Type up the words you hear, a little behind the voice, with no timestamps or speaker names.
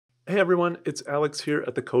Hey everyone, it's Alex here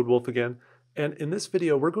at the Code Wolf again, and in this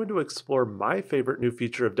video we're going to explore my favorite new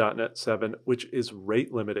feature of .NET 7, which is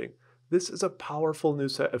rate limiting. This is a powerful new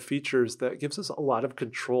set of features that gives us a lot of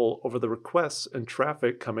control over the requests and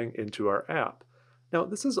traffic coming into our app. Now,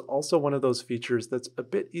 this is also one of those features that's a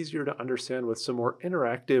bit easier to understand with some more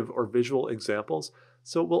interactive or visual examples,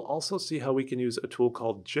 so we'll also see how we can use a tool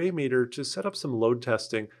called jMeter to set up some load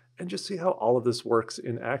testing and just see how all of this works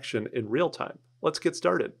in action in real time. Let's get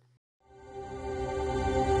started.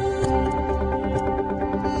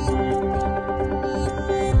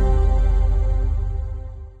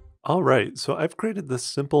 All right, so I've created this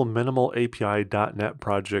simple minimal API.NET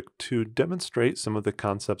project to demonstrate some of the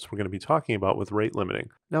concepts we're going to be talking about with rate limiting.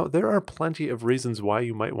 Now, there are plenty of reasons why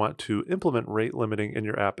you might want to implement rate limiting in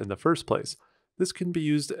your app in the first place. This can be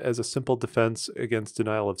used as a simple defense against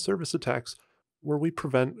denial of service attacks, where we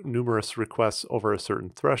prevent numerous requests over a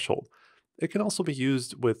certain threshold. It can also be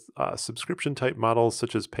used with subscription type models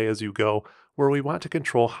such as pay-as-you-go, where we want to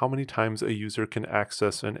control how many times a user can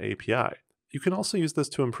access an API. You can also use this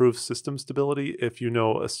to improve system stability. If you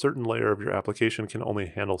know a certain layer of your application can only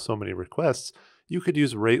handle so many requests, you could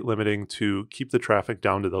use rate limiting to keep the traffic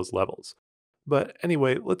down to those levels. But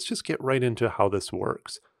anyway, let's just get right into how this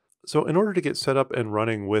works. So in order to get set up and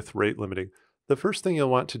running with rate limiting, the first thing you'll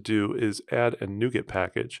want to do is add a NuGet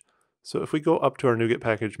package. So if we go up to our NuGet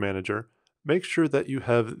package manager, make sure that you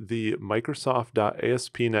have the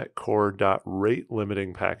Microsoft.ASP.NET Core.rate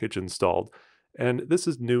limiting package installed. And this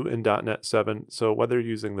is new in .NET 7, so whether you're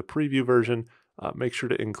using the preview version, make sure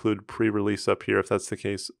to include pre-release up here if that's the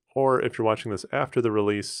case, or if you're watching this after the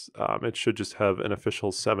release, it should just have an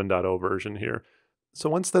official 7.0 version here. So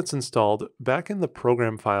once that's installed, back in the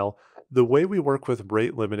program file, the way we work with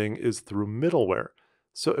rate limiting is through middleware.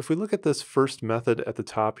 So if we look at this first method at the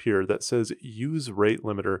top here that says use rate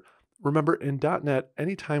limiter, remember in .NET,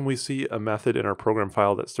 anytime we see a method in our program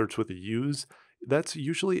file that starts with a use, that's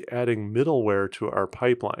usually adding middleware to our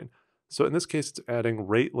pipeline. So in this case, it's adding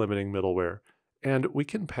rate limiting middleware. And we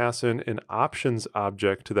can pass in an options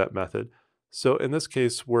object to that method. So in this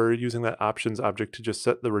case, we're using that options object to just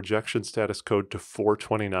set the rejection status code to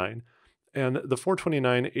 429. And the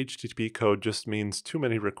 429 HTTP code just means too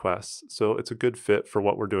many requests. So it's a good fit for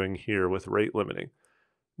what we're doing here with rate limiting.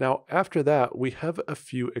 Now, after that, we have a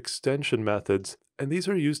few extension methods, and these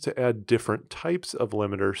are used to add different types of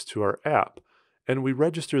limiters to our app. And we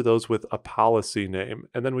register those with a policy name,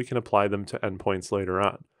 and then we can apply them to endpoints later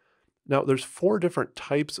on. Now, there's 4 different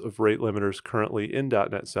types of rate limiters currently in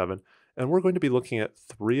 .NET 7, and we're going to be looking at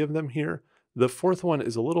 3 of them here. The 4th one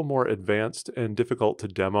is a little more advanced and difficult to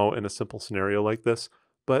demo in a simple scenario like this,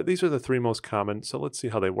 but these are the 3 most common, so let's see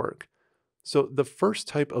how they work. So the first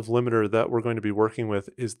type of limiter that we're going to be working with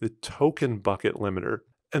is the token bucket limiter.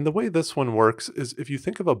 And the way this one works is if you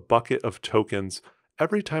think of a bucket of tokens,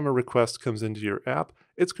 every time a request comes into your app,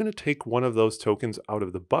 it's going to take one of those tokens out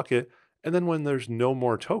of the bucket, and then when there's no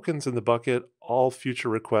more tokens in the bucket, all future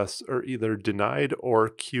requests are either denied or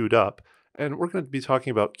queued up. And we're going to be talking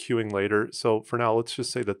about queuing later, so for now, let's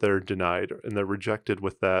just say that they're denied and they're rejected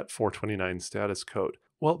with that 429 status code.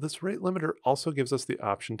 Well, this rate limiter also gives us the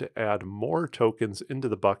option to add more tokens into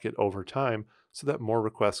the bucket over time so that more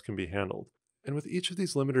requests can be handled. And with each of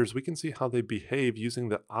these limiters, we can see how they behave using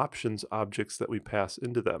the options objects that we pass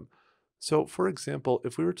into them. So for example,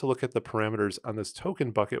 if we were to look at the parameters on this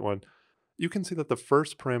token bucket one, you can see that the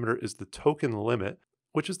first parameter is the token limit,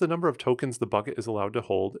 which is the number of tokens the bucket is allowed to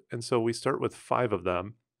hold. And so we start with 5 of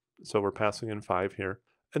them. So we're passing in 5 here.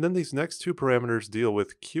 And then these next 2 parameters deal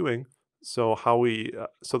with queuing. So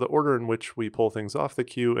so the order in which we pull things off the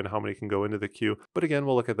queue and how many can go into the queue. But again,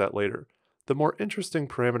 we'll look at that later. The more interesting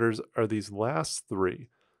parameters are these last 3.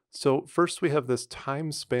 So first we have this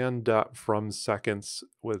time span dot from seconds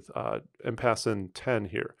with and pass in 10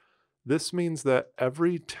 here. This means that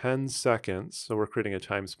every 10 seconds, so we're creating a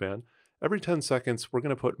time span, every 10 seconds we're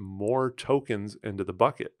going to put more tokens into the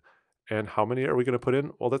bucket. And how many are we going to put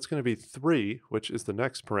in? Well, that's going to be 3, which is the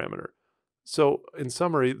next parameter. So in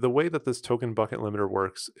summary, the way that this token bucket limiter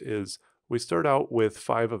works is we start out with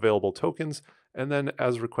 5 available tokens, and then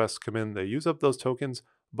as requests come in, they use up those tokens,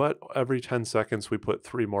 but every 10 seconds we put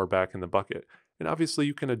 3 more back in the bucket. And obviously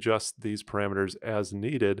you can adjust these parameters as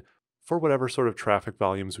needed for whatever sort of traffic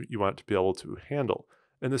volumes you want to be able to handle.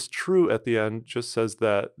 And this true at the end just says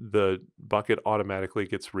that the bucket automatically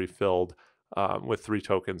gets refilled with 3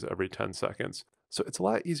 tokens every 10 seconds. So it's a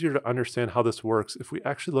lot easier to understand how this works if we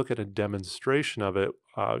actually look at a demonstration of it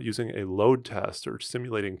using a load test or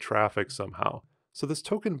simulating traffic somehow. So this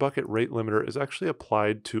token bucket rate limiter is actually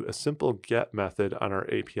applied to a simple get method on our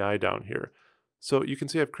API down here. So you can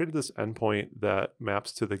see I've created this endpoint that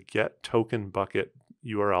maps to the get token bucket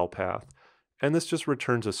URL path. And this just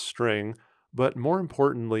returns a string. But more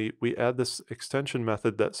importantly, we add this extension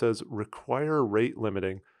method that says require rate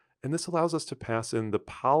limiting. And this allows us to pass in the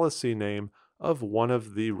policy name of one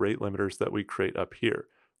of the rate limiters that we create up here.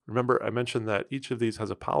 Remember, I mentioned that each of these has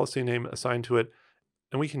a policy name assigned to it,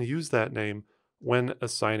 and we can use that name when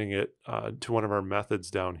assigning it to one of our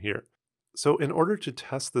methods down here. So in order to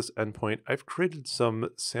test this endpoint, I've created some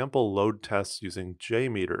sample load tests using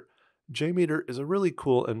jMeter. jMeter is a really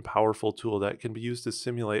cool and powerful tool that can be used to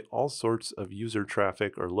simulate all sorts of user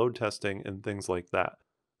traffic or load testing and things like that.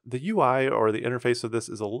 The UI or the interface of this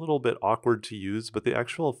is a little bit awkward to use, but the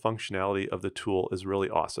actual functionality of the tool is really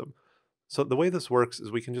awesome. So the way this works is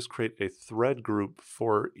we can just create a thread group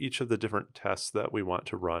for each of the different tests that we want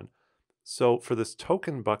to run. So for this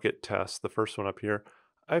token bucket test, the first one up here,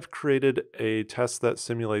 I've created a test that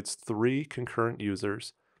simulates 3 concurrent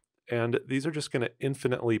users, and these are just going to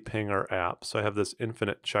infinitely ping our app. So I have this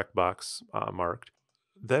infinite checkbox marked.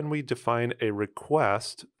 Then we define a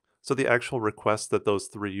request. So the actual request that those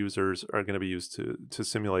 3 users are going to be used to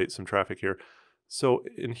simulate some traffic here. So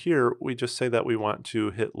in here, we just say that we want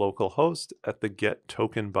to hit localhost at the get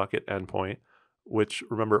token bucket endpoint, which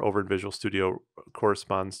remember over in Visual Studio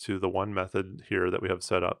corresponds to the one method here that we have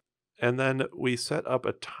set up. And then we set up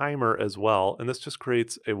a timer as well, and this just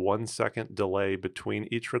creates a 1-second delay between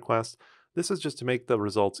each request. This is just to make the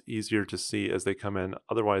results easier to see as they come in.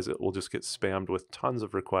 Otherwise, it will just get spammed with tons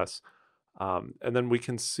of requests. And then we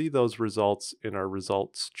can see those results in our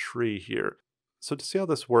results tree here. So to see how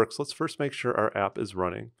this works, let's first make sure our app is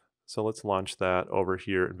running. So let's launch that over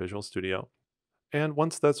here in Visual Studio. And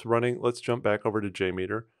once that's running, let's jump back over to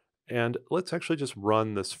jMeter. And let's actually just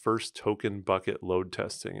run this first token bucket load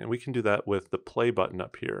testing. And we can do that with the play button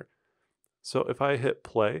up here. So if I hit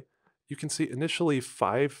play, you can see initially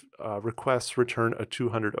 5 requests return a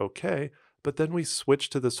 200 OK, but then we switch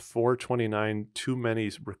to this 429 too many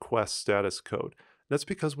request status code. That's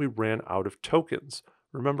because we ran out of tokens.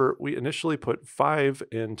 Remember, we initially put 5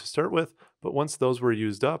 in to start with, but once those were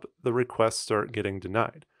used up, the requests start getting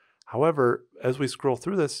denied. However, as we scroll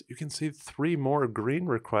through this, you can see 3 more green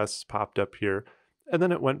requests popped up here, and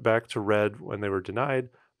then it went back to red when they were denied,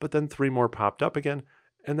 but then 3 more popped up again.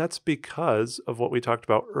 And that's because of what we talked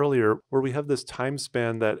about earlier, where we have this time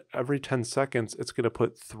span that every 10 seconds, it's going to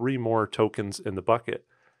put 3 more tokens in the bucket.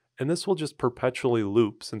 And this will just perpetually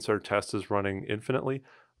loop since our test is running infinitely.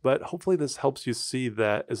 But hopefully this helps you see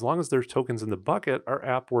that as long as there's tokens in the bucket, our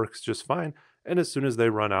app works just fine. And as soon as they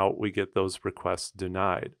run out, we get those requests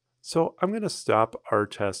denied. So I'm going to stop our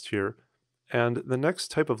test here. And the next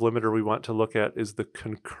type of limiter we want to look at is the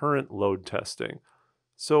concurrent load testing.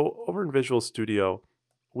 So over in Visual Studio,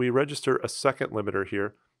 we register a second limiter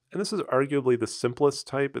here. And this is arguably the simplest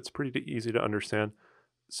type. It's pretty easy to understand.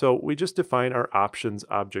 So we just define our options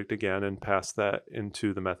object again and pass that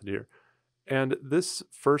into the method here. And this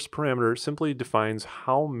first parameter simply defines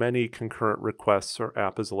how many concurrent requests our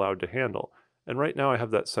app is allowed to handle. And right now I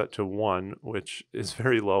have that set to 1, which is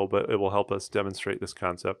very low, but it will help us demonstrate this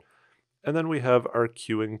concept. And then we have our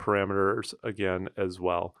queuing parameters again as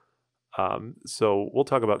well. So we'll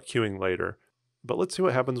talk about queuing later. But let's see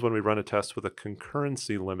what happens when we run a test with a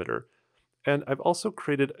concurrency limiter. And I've also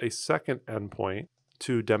created a second endpoint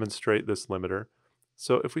to demonstrate this limiter.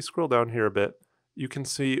 So if we scroll down here a bit, you can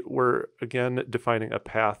see we're again defining a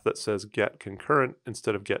path that says get concurrent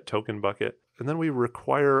instead of get token bucket. And then we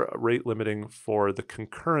require rate limiting for the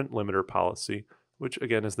concurrent limiter policy, which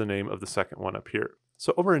again is the name of the second one up here.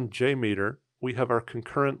 So over in jMeter, we have our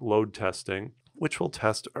concurrent load testing, which will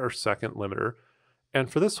test our second limiter.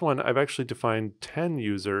 And for this one, I've actually defined 10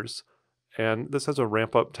 users, and this has a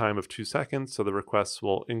ramp up time of 2 seconds, so the requests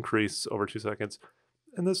will increase over 2 seconds.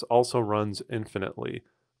 And this also runs infinitely.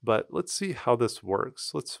 But let's see how this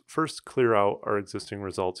works. Let's first clear out our existing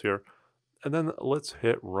results here, and then let's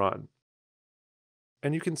hit run.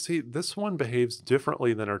 And you can see this one behaves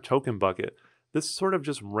differently than our token bucket. This sort of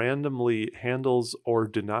just randomly handles or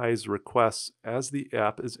denies requests as the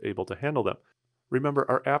app is able to handle them. Remember,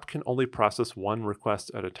 our app can only process 1 request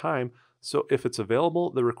at a time, so if it's available,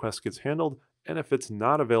 the request gets handled, and if it's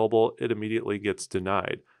not available, it immediately gets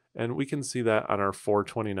denied. And we can see that on our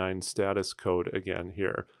 429 status code again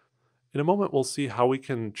here. In a moment, we'll see how we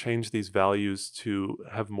can change these values to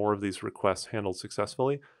have more of these requests handled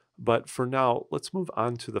successfully. But for now, let's move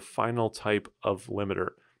on to the final type of limiter,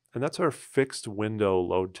 and that's our fixed window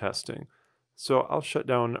load testing. So I'll shut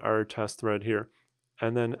down our test thread here.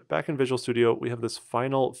 And then back in Visual Studio, we have this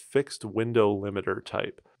final fixed window limiter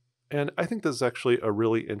type. And I think this is actually a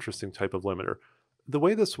really interesting type of limiter. The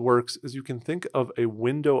way this works is you can think of a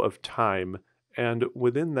window of time, and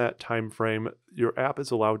within that time frame, your app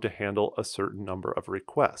is allowed to handle a certain number of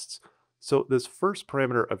requests. So this first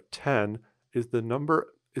parameter of 10 is the number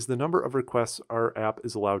of requests our app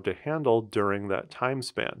is allowed to handle during that time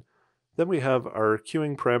span. Then we have our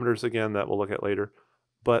queuing parameters again that we'll look at later,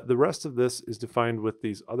 but the rest of this is defined with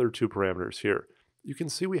these other two parameters here. You can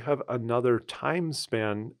see we have another time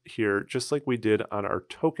span here, just like we did on our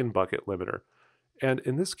token bucket limiter. And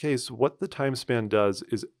in this case, what the time span does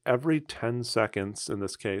is every 10 seconds, in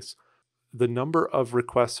this case, the number of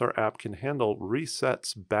requests our app can handle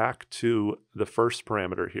resets back to the first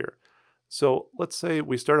parameter here. So let's say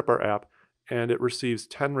we start up our app and it receives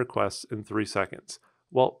 10 requests in 3 seconds.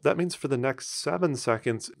 Well, that means for the next 7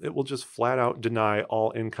 seconds, it will just flat out deny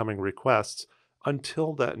all incoming requests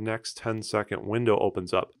until that next 10-second window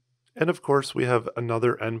opens up. And of course, we have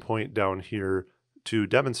another endpoint down here to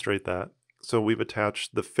demonstrate that. So we've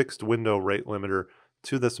attached the fixed window rate limiter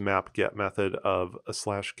to this map get method of a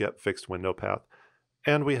 /get fixed window path.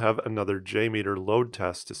 And we have another jMeter load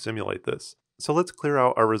test to simulate this. So let's clear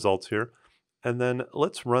out our results here. And then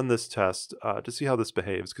let's run this test to see how this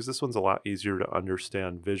behaves, because this one's a lot easier to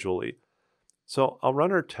understand visually. So I'll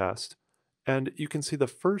run our test, and you can see the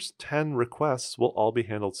first 10 requests will all be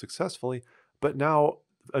handled successfully, but now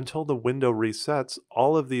until the window resets,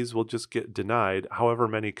 all of these will just get denied, however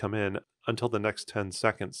many come in, until the next 10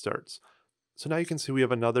 seconds starts. So now you can see we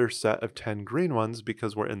have another set of 10 green ones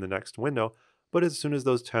because we're in the next window, but as soon as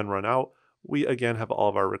those 10 run out, we again have all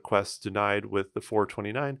of our requests denied with the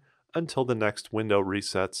 429 until the next window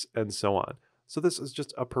resets and so on. So this is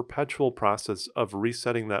just a perpetual process of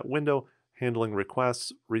resetting that window, handling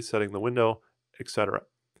requests, resetting the window, etc.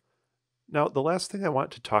 Now, the last thing I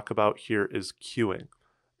want to talk about here is queuing.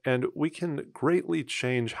 And we can greatly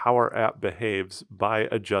change how our app behaves by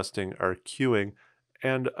adjusting our queuing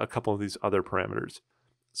and a couple of these other parameters.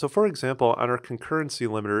 So for example, on our concurrency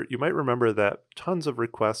limiter, you might remember that tons of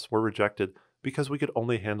requests were rejected because we could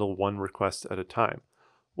only handle one request at a time.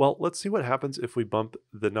 Well, let's see what happens if we bump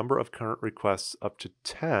the number of current requests up to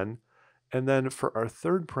 10. And then for our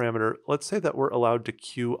third parameter, let's say that we're allowed to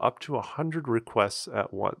queue up to 100 requests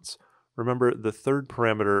at once. Remember, the third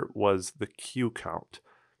parameter was the queue count.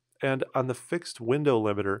 And on the fixed window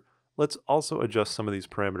limiter, let's also adjust some of these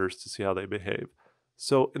parameters to see how they behave.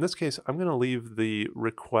 So in this case, I'm going to leave the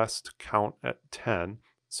request count at 10,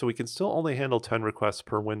 so we can still only handle 10 requests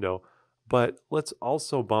per window, but let's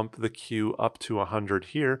also bump the queue up to 100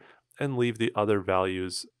 here and leave the other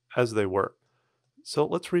values as they were. So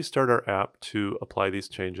let's restart our app to apply these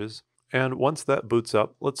changes. And once that boots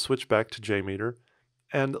up, let's switch back to jMeter.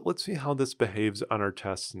 And let's see how this behaves on our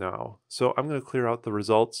tests now. So I'm going to clear out the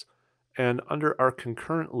results. And under our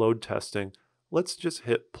concurrent load testing, let's just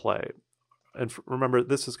hit play. And remember,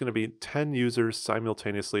 this is going to be 10 users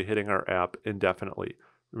simultaneously hitting our app indefinitely.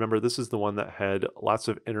 Remember, this is the one that had lots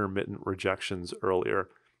of intermittent rejections earlier.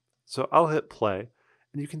 So I'll hit play,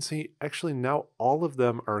 and you can see actually now all of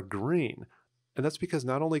them are green. And that's because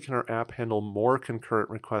not only can our app handle more concurrent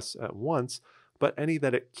requests at once, but any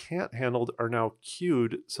that it can't handle are now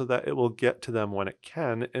queued so that it will get to them when it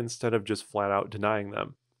can instead of just flat out denying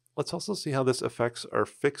them. Let's also see how this affects our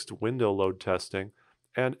fixed window load testing.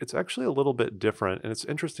 And it's actually a little bit different, and it's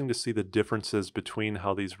interesting to see the differences between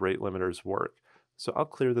how these rate limiters work. So I'll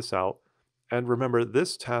clear this out. And remember,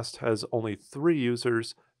 this test has only 3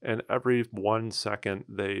 users, and every 1 second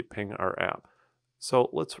they ping our app. So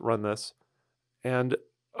let's run this. And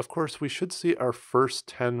of course, we should see our first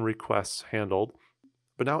 10 requests handled.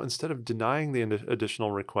 But now instead of denying the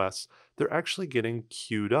additional requests, they're actually getting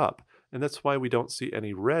queued up. And that's why we don't see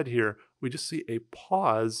any red here. We just see a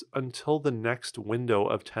pause until the next window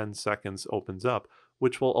of 10 seconds opens up,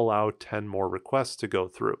 which will allow 10 more requests to go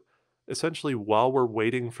through. Essentially, while we're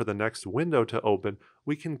waiting for the next window to open,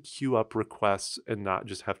 we can queue up requests and not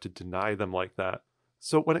just have to deny them like that.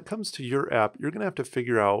 So when it comes to your app, you're going to have to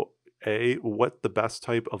figure out A, what the best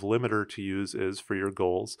type of limiter to use is for your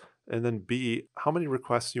goals, and then B, how many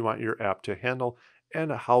requests you want your app to handle,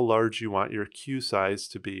 and how large you want your queue size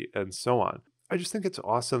to be, and so on. I just think it's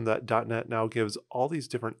awesome that .NET now gives all these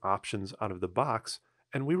different options out of the box,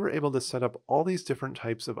 and we were able to set up all these different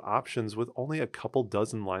types of options with only a couple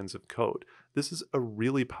dozen lines of code. This is a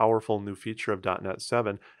really powerful new feature of .NET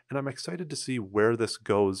 7, and I'm excited to see where this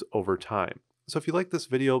goes over time. So if you like this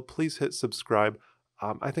video, please hit subscribe.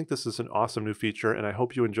 I think this is an awesome new feature, and I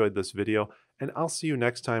hope you enjoyed this video, and I'll see you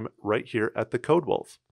next time right here at the Code Wolf.